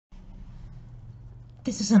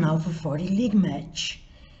This is an Alpha 40 League match.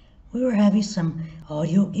 We were having some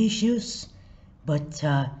audio issues, but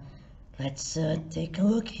let's take a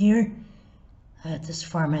look here. This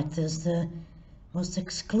format is the most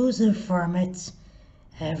exclusive format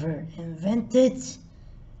ever invented,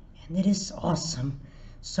 and it is awesome.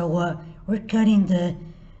 So we're cutting the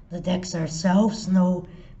decks ourselves, no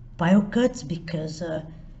bio cuts, because,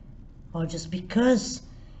 well, just because.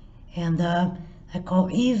 And I call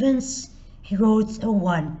Evans. He wrote a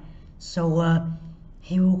 1, so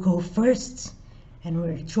he will go first, and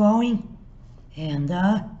we're drawing, and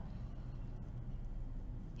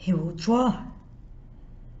he will draw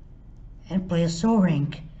and play a Sol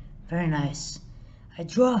Ring. Very nice. I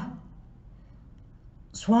draw,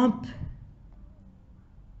 Swamp,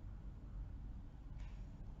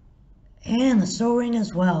 and a Sol Ring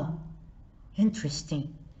as well.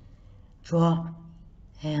 Interesting. Draw,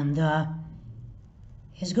 and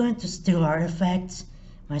he's going to steal artifacts,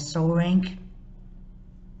 my Sol Ring.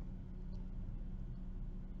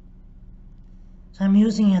 So I'm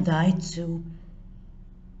using a die to,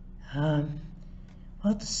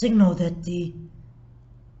 well, to signal that the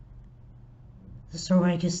Sol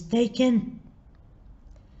Ring is taken,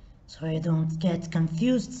 so I don't get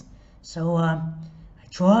confused. So I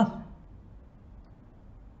draw,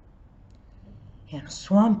 and a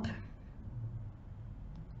Swamp,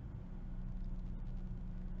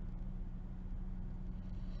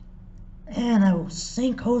 and I will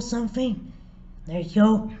sinkhole something. There you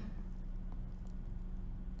go.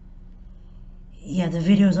 Yeah, the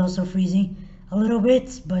video is also freezing a little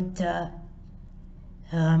bit, but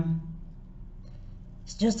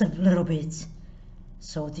it's just a little bit.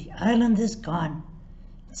 So the island is gone.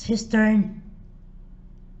 It's his turn.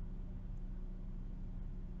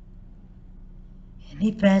 And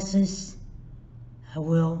he passes. I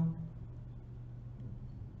will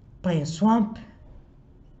play a Swamp.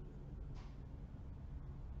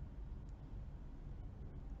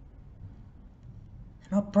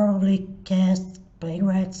 And I'll probably cast Plague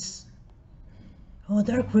Rats. Oh,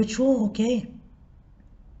 Dark Ritual, okay.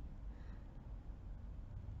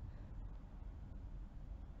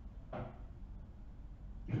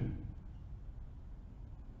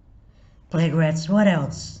 Plague Rats, what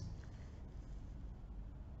else?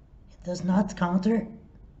 It does not counter.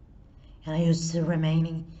 And I use the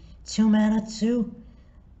remaining 2 mana to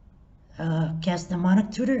cast the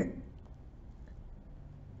Monarch Tutor.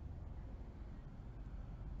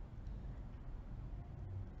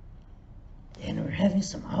 And we're having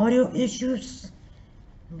some audio issues,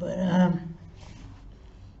 but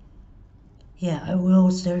yeah, I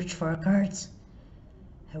will search for cards.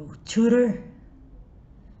 I will tutor.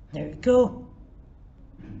 There you go.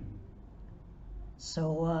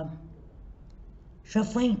 So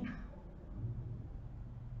shuffling,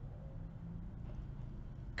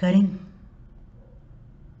 cutting,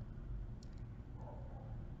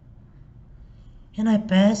 and I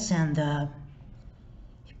pass, and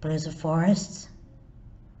he plays a forest.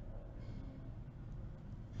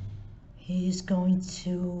 He's going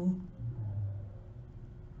to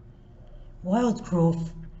Wild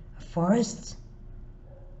Growth, a forest,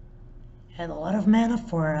 and a lot of mana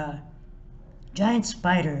for a giant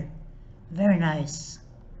spider. Very nice.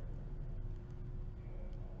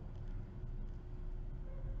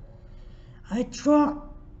 I draw,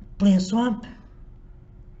 play a Swamp,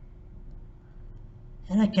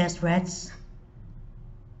 and I cast Rats.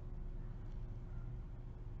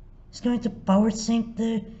 He's going to Power Sink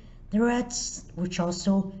the Rats, which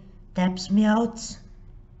also taps me out.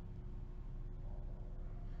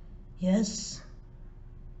 Yes.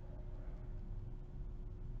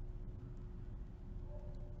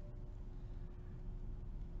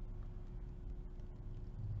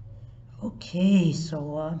 Okay,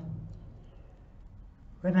 so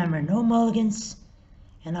remember, no mulligans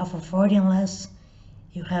and Alpha 40 unless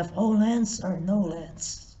you have all lands or no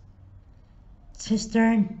lands. It's his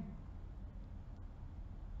turn.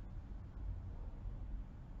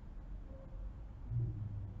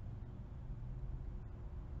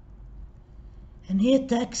 And he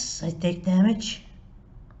attacks, I take damage.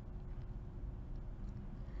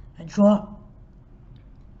 I draw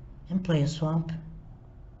and play a Swamp.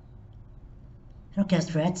 I'll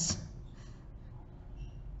cast Rats.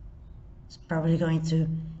 It's probably going to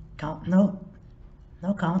count. No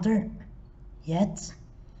counter yet.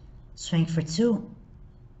 Swing for 2.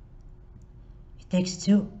 He takes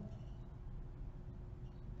 2.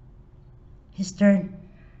 His turn.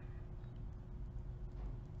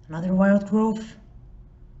 Another Wild Growth.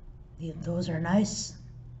 Those are nice.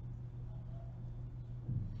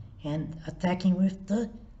 And attacking with the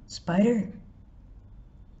spider.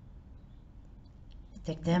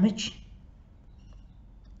 take damage.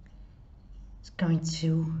 It's going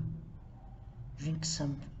to drink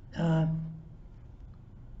some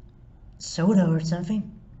soda or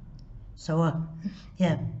something. So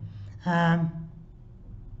yeah, I'm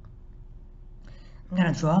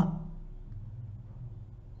gonna draw.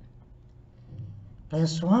 Play a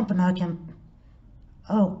swamp, and now I can.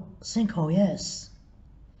 Oh, sinkhole, yes.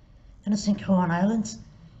 And a sinkhole on islands,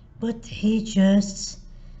 but he just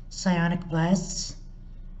psionic blasts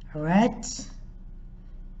a rat,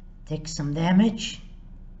 takes some damage.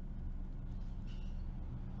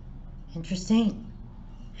 Interesting.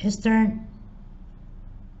 His turn.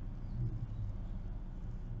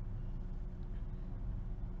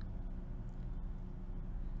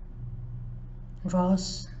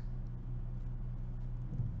 Draws.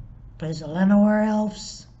 Plays a Llanowar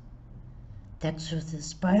Elves. Attacks with the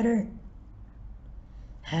spider.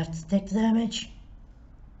 Have to take the damage.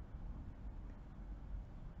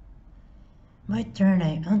 My turn,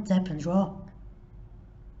 I untap and draw.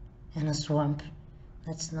 And a swamp.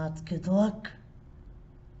 That's not good luck.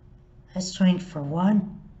 I swing for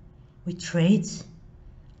 1. We trade.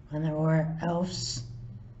 Llanowar Elves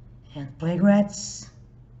and Plague Rats.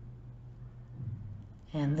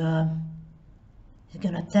 And he's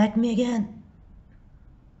gonna attack me again.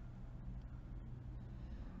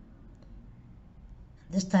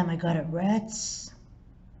 This time I got it rats.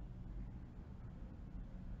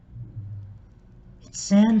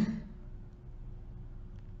 It's in.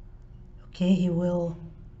 Okay, he will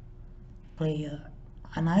play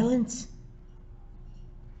an island,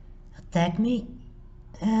 attack me,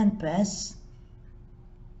 and pass.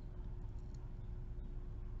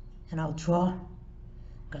 And I'll draw.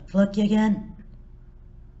 Got lucky again.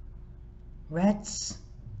 Rats.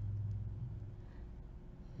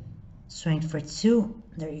 Swing for 2.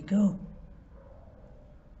 There you go.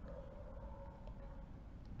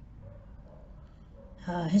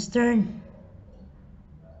 His turn.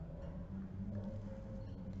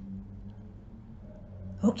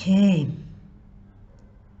 Okay.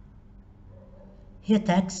 He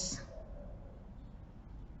attacks.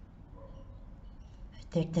 I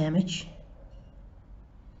take damage.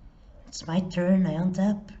 It's my turn. I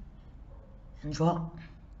untap and draw.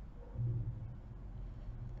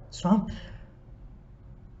 Swamp.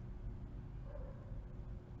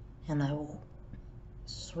 And I will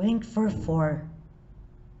swing for 4.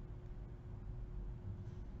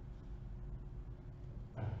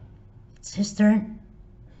 It's his turn.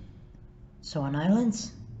 So on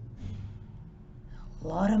islands, a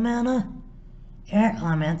lot of mana. Air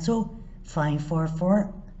Elemental, flying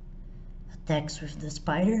 4/4. Attacks with the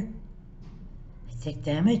spider. I take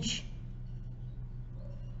damage.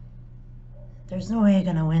 There's no way I'm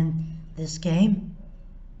gonna win this game.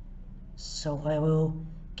 So I will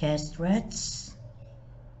cast rats.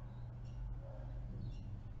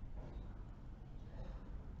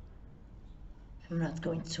 I'm not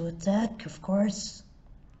going to attack, of course.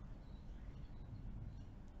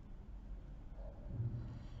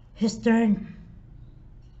 His turn.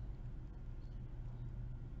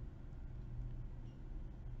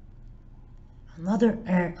 Another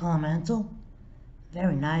air elemental.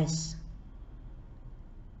 Very nice.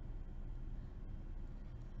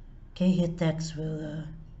 Okay, he attacks with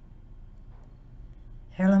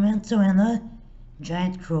air elemental and a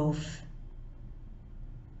giant growth.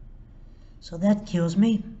 So that kills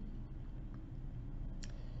me.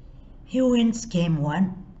 He wins game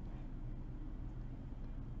 1.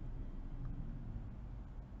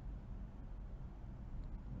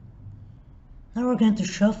 Now we're going to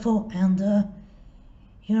shuffle, and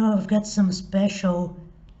you know, I've got some special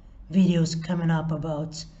videos coming up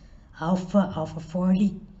about Alpha, Alpha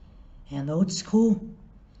 40, and Old School.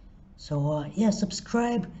 So yeah,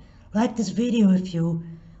 subscribe, like this video if you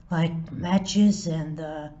like matches and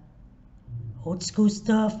Old School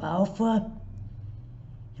stuff, Alpha.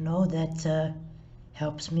 You know, that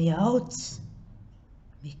helps me out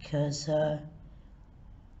because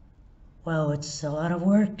well, it's a lot of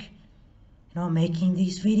work, you know, making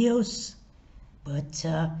these videos, but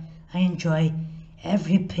I enjoy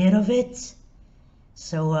every bit of it.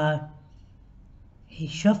 So he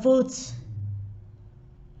shuffled,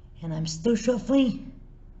 and I'm still shuffling.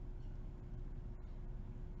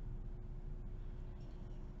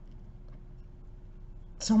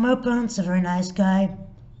 So my opponent's a very nice guy,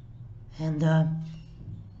 and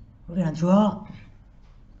we're gonna draw.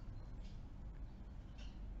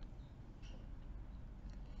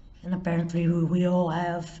 And apparently we all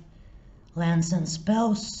have lands and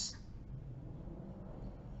spells.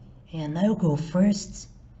 And I'll go first.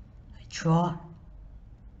 I draw.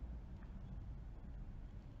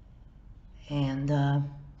 and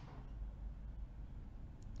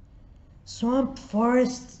swamp,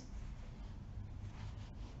 forest,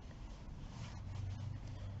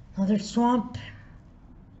 another swamp,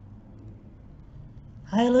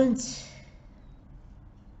 island,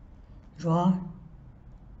 draw,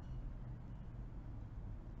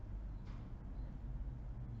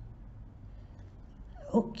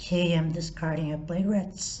 okay, I'm discarding a Plague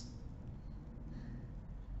Rats.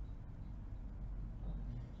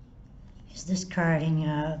 He's discarding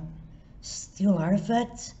a Steel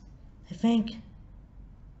Artifact, I think.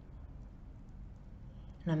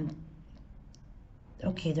 And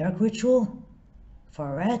okay, Dark Ritual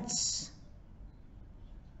for rats.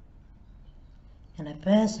 And I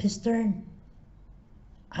pass his turn.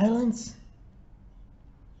 Islands.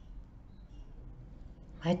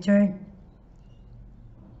 My turn.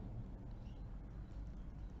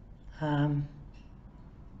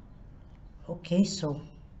 Okay, so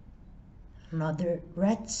another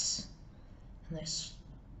rats. And there's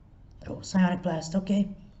Psionic Blast, okay.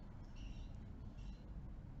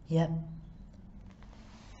 Yep.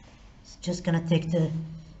 It's just gonna take the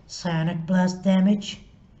Psionic Blast damage,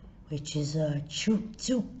 which is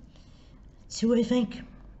two, I think.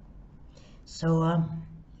 So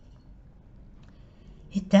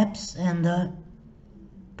he taps and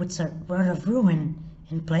puts a Rod of Ruin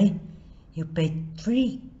in play. You pay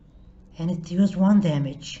 3 and it deals 1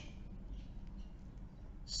 damage.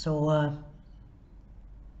 So I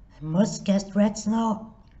must cast rats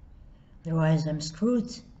now, otherwise I'm screwed.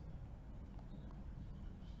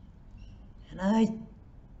 And I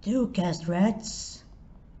do cast rats,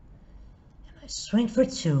 and I swing for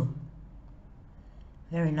 2.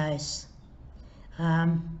 Very nice.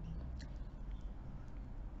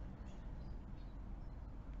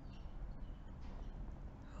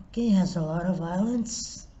 Okay, has a lot of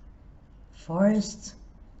islands, forest,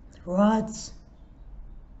 rods.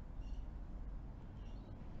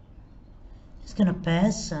 He's gonna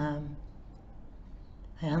pass. I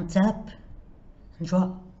untap and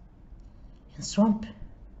draw and swamp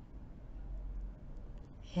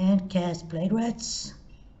and cast Plague Rats.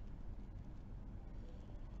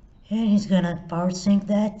 And he's gonna power sink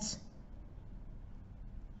that.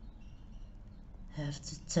 Have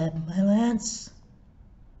to tap my lands.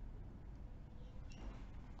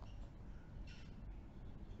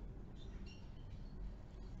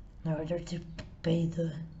 In order to pay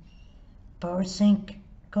the power sink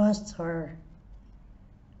costs, or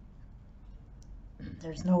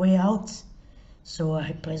there's no way out, so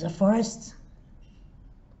I place a forest,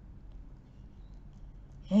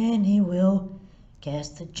 and he will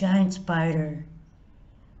cast a giant spider.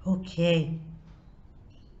 Okay,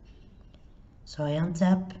 so I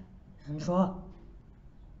untap and draw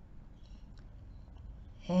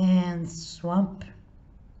and swamp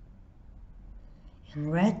and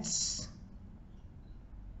rats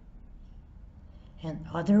and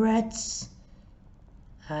other rats.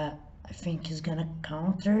 I think he's gonna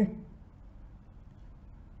counter.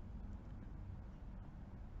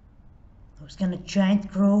 I was gonna giant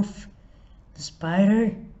growth the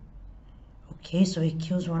spider. Okay, so he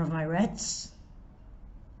kills one of my rats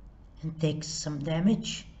and takes some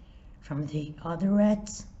damage from the other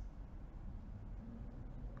rats.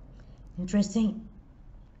 Interesting.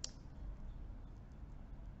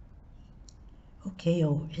 Okay,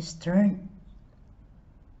 oh, his turn.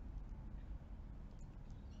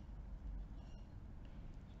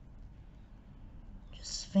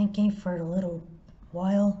 Just thinking for a little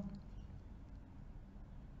while.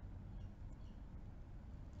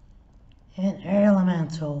 And Air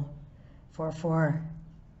Elemental for 4.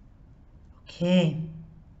 Okay.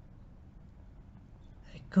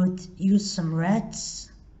 I could use some rats.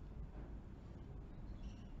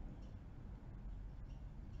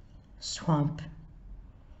 Swamp.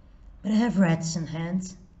 But I have rats in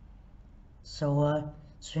hand. So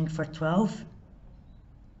swing for 12.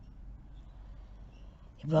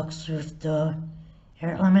 He blocks with the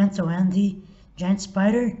Air Elemental and the giant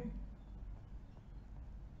spider.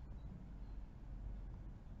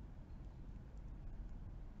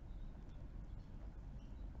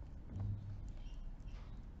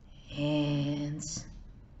 And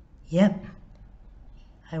yep,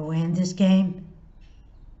 I win this game.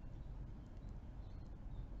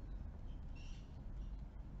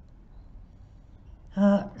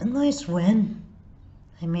 A nice win.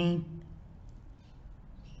 I mean,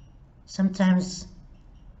 sometimes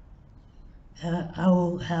I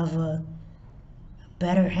will have a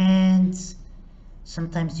better hand.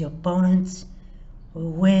 Sometimes the opponent will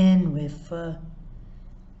win with the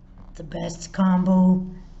best combo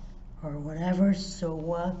or whatever.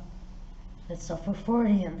 So Let's suffer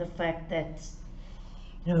 40, and the fact that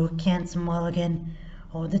you can't mulligan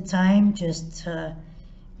all the time just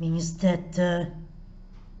means that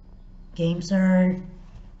games are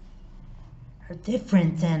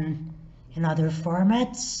different than in other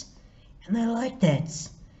formats, and I like that.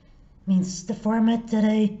 Means the format that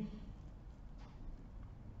I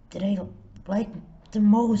like the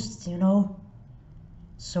most,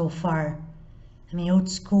 so far. I mean, old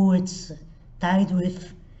school, it's tied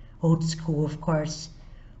with old school, of course.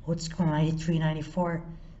 Old school 93, 94,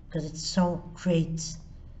 because it's so great.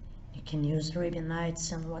 You can use Arabian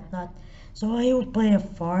Nights and whatnot. So I will play a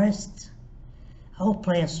forest. I will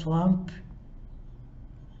play a swamp.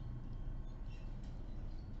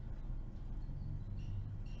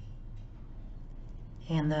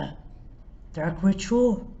 And a Dark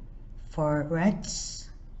Ritual for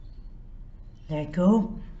reds. There you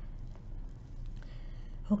go.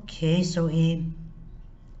 Okay, so he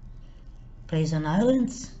plays an island.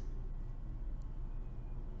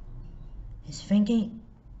 He's thinking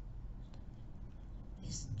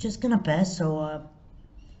he's just gonna pass, so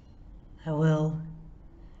I will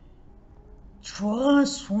draw a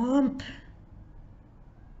swamp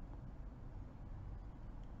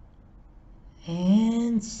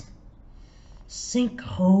and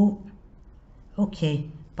sinkhole. Okay,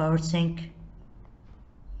 power sink.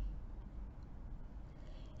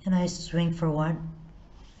 And I swing for one.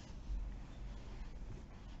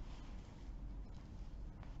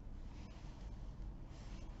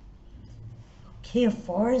 Okay, a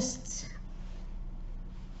forest.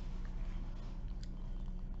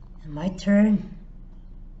 And my turn.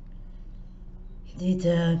 He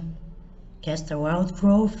did cast a wild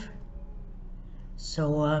growth.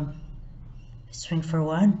 So I swing for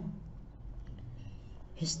one.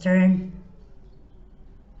 His turn.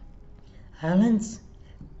 Islands.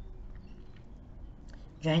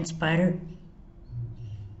 Giant spider.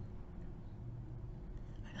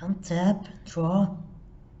 Untap, draw.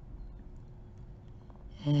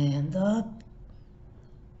 And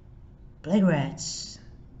Plague Rats.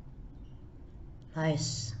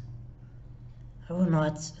 Nice. I will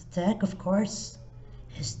not attack, of course.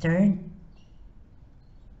 His turn.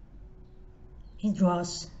 He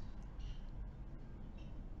draws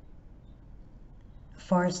a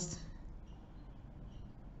forest.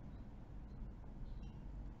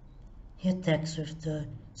 He attacks with the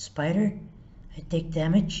spider. I take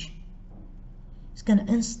damage. He's gonna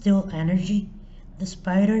instill energy, the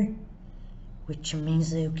spider, which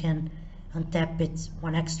means that you can untap it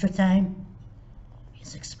one extra time.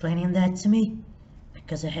 He's explaining that to me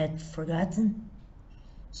because I had forgotten.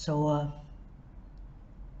 So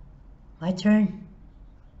my turn.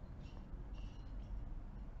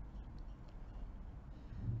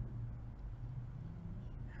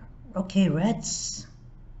 Okay, rats.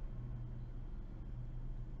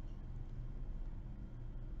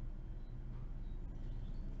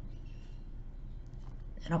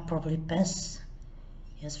 And I'll probably pass.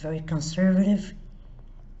 He has very conservative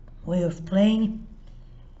way of playing.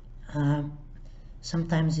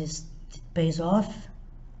 Sometimes it pays off.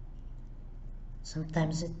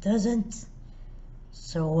 Sometimes it doesn't.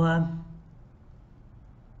 So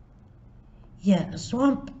yeah, a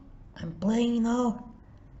swamp I'm playing now,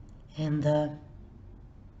 and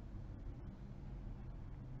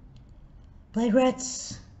Plague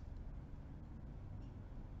Rats.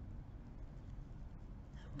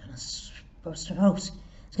 I'm gonna supposed to. Oh, it's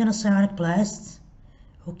gonna Sonic Blast.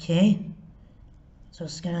 Okay, so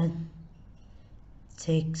it's gonna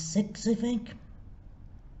take 6, I think.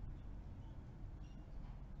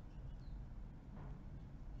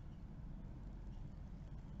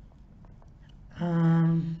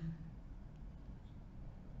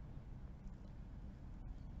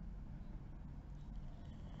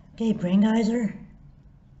 Okay, Brain Geyser.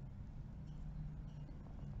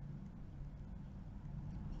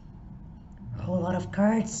 A whole lot of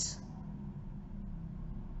cards.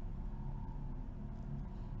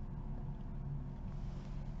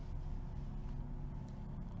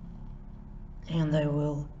 And I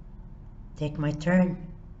will take my turn.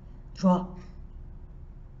 Draw.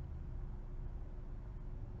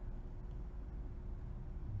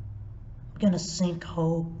 I'm gonna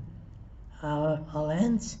sinkhole a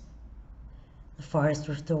land. The forest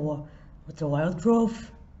with the wild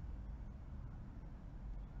growth.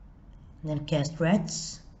 And then cast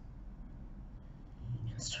rats.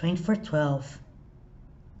 And swing for 12.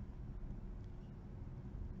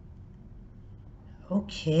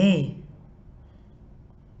 Okay.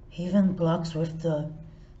 Even blocks with the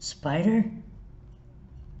spider.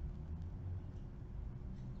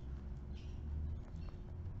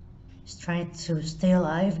 He's trying to stay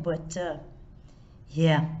alive, but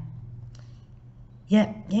Yeah.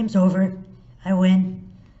 Yeah, game's over. I win.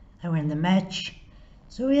 I win the match.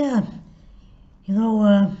 So yeah,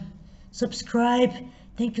 subscribe.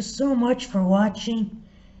 Thank you so much for watching.